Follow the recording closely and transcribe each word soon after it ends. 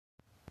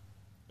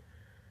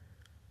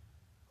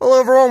Hello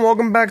everyone,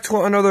 welcome back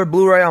to another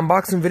Blu-ray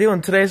unboxing video,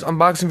 and today's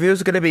unboxing video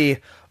is going to be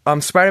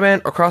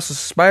Spider-Man Across the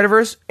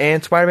Spider-Verse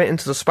and Spider-Man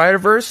Into the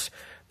Spider-Verse,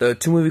 the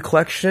two-movie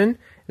collection.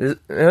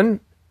 And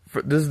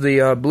this is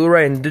the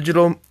Blu-ray and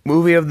digital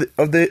movie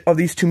of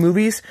these two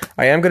movies.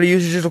 I am going to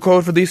use digital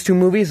code for these two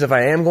movies if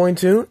I am going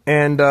to,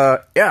 and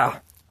yeah.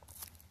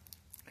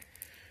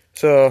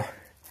 So,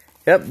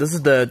 yep, this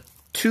is the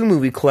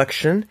two-movie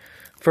collection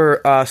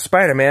for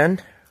Spider-Man,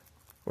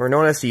 or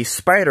known as the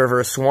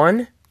Spider-Verse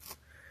one.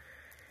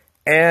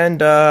 And,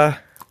 yeah.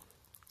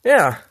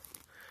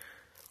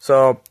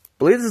 So, I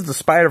believe this is the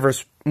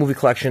Spider-Verse movie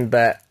collection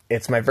that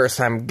it's my first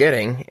time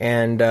getting,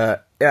 and,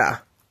 yeah.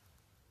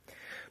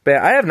 But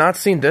I have not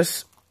seen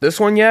this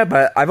one yet,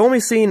 but I've only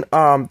seen,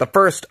 the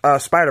first,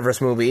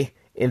 Spider-Verse movie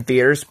in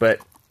theaters, but,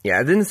 yeah,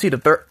 I didn't see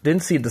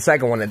the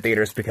second one in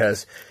theaters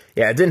because,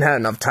 yeah, I didn't have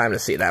enough time to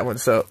see that one,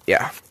 so,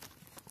 yeah.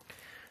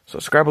 So,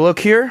 let's grab a look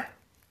here.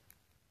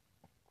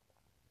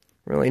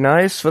 Really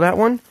nice for that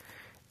one.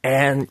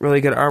 And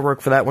really good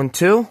artwork for that one,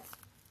 too.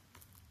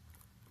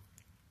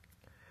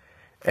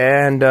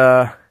 And,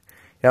 yeah,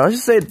 let's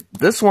just say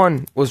this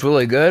one was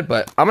really good,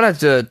 but I'm going to have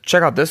to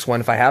check out this one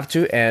if I have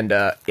to, and,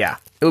 yeah,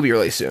 it'll be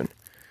really soon.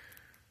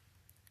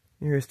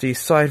 Here's the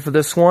side for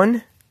this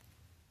one.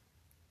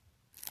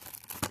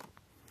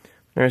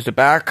 There's the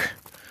back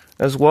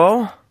as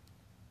well.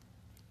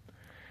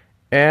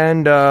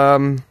 And,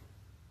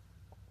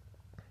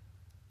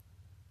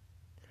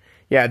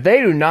 yeah,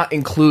 they do not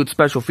include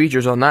special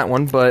features on that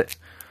one, but,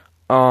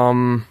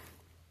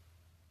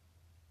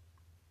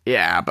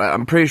 yeah, but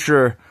I'm pretty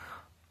sure,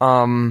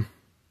 all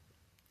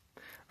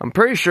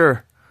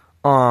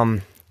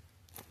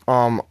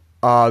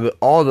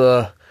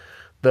the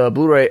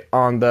Blu-ray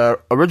on the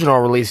original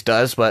release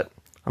does, but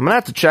I'm gonna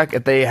have to check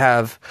if they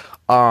have,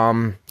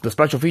 the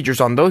special features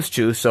on those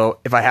two, so,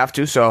 if I have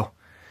to, so,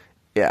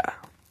 yeah.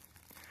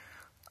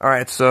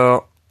 Alright,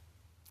 so,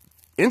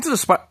 Into the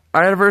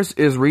Spider-Verse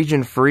is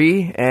region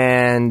free,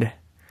 and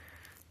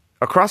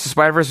Across the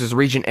Spider-Verse is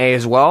region A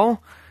as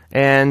well.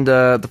 And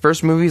the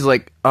first movie is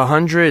like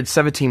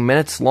 117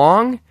 minutes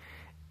long,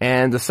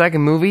 and the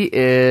second movie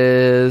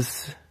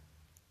is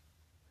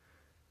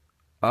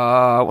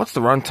what's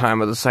the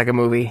runtime of the second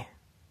movie?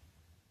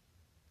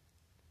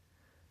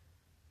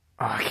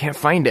 Oh, I can't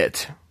find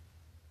it.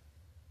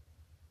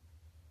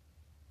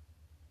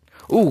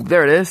 Ooh,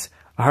 there it is.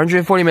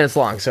 140 minutes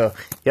long. So,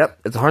 yep,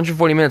 it's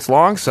 140 minutes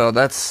long. So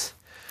that's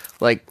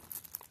like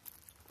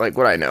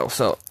what I know.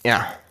 So,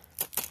 yeah.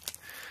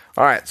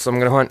 Alright, so I'm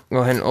going to go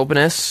ahead and open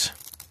this.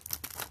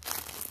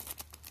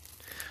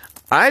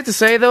 I have to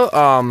say, though,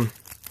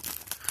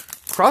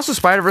 Across the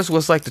Spider-Verse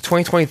was like the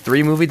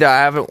 2023 movie that I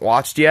haven't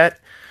watched yet.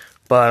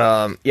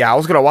 But, yeah, I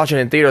was going to watch it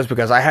in theaters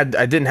because I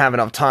didn't have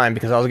enough time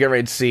because I was getting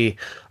ready to see,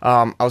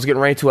 I was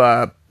getting ready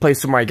to play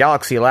Super Mario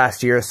Galaxy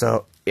last year,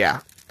 so,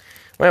 yeah.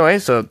 Anyway,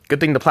 so good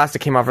thing the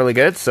plastic came off really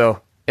good,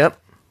 so,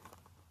 yep.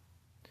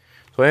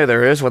 So, yeah,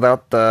 there it is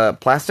without the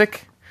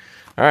plastic.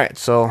 Alright,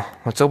 so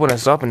let's open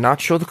this up and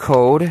not show the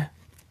code.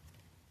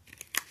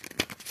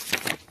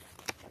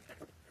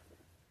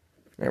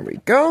 There we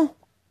go.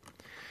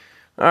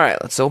 Alright,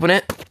 let's open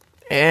it.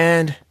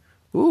 And,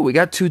 ooh, we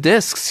got two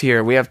discs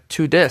here. We have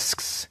two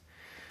discs.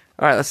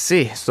 Alright, let's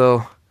see.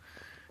 So,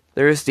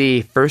 there's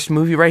the first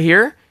movie right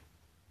here.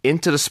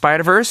 Into the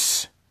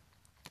Spider-Verse.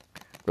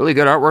 Really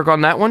good artwork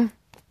on that one.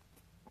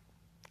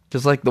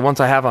 Just like the ones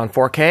I have on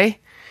 4K.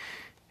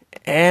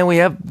 And we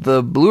have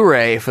the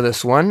Blu-ray for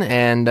this one,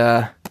 and,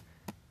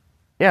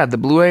 yeah, the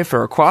Blu-ray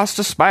for Across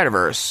the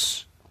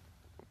Spider-Verse.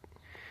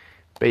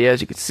 But yeah,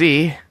 as you can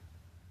see,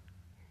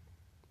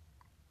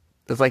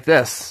 it's like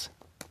this.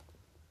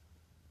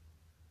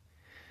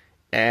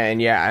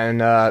 And,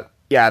 yeah,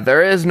 yeah,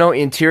 there is no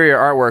interior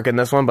artwork in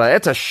this one, but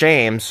it's a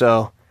shame,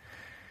 so,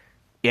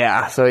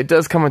 yeah, so it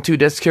does come with two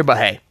discs here, but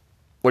hey,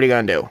 what are you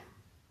gonna do?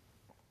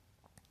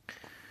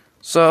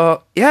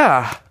 So,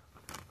 yeah.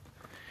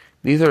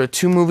 These are the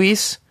two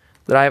movies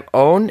that I've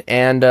owned,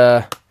 and,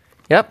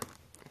 yep,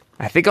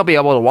 I think I'll be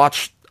able to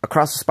watch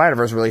Across the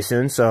Spider-Verse really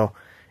soon, so,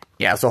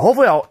 yeah, so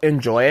hopefully I'll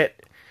enjoy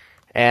it,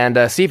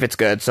 and, see if it's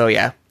good, so,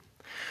 yeah.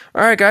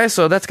 Alright, guys,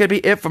 so that's gonna be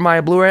it for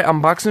my Blu-ray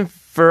unboxing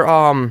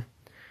for,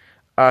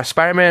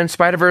 Spider-Man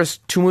Spider-Verse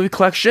 2-movie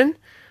collection.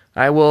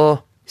 I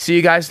will see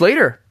you guys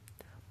later.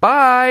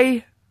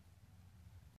 Bye!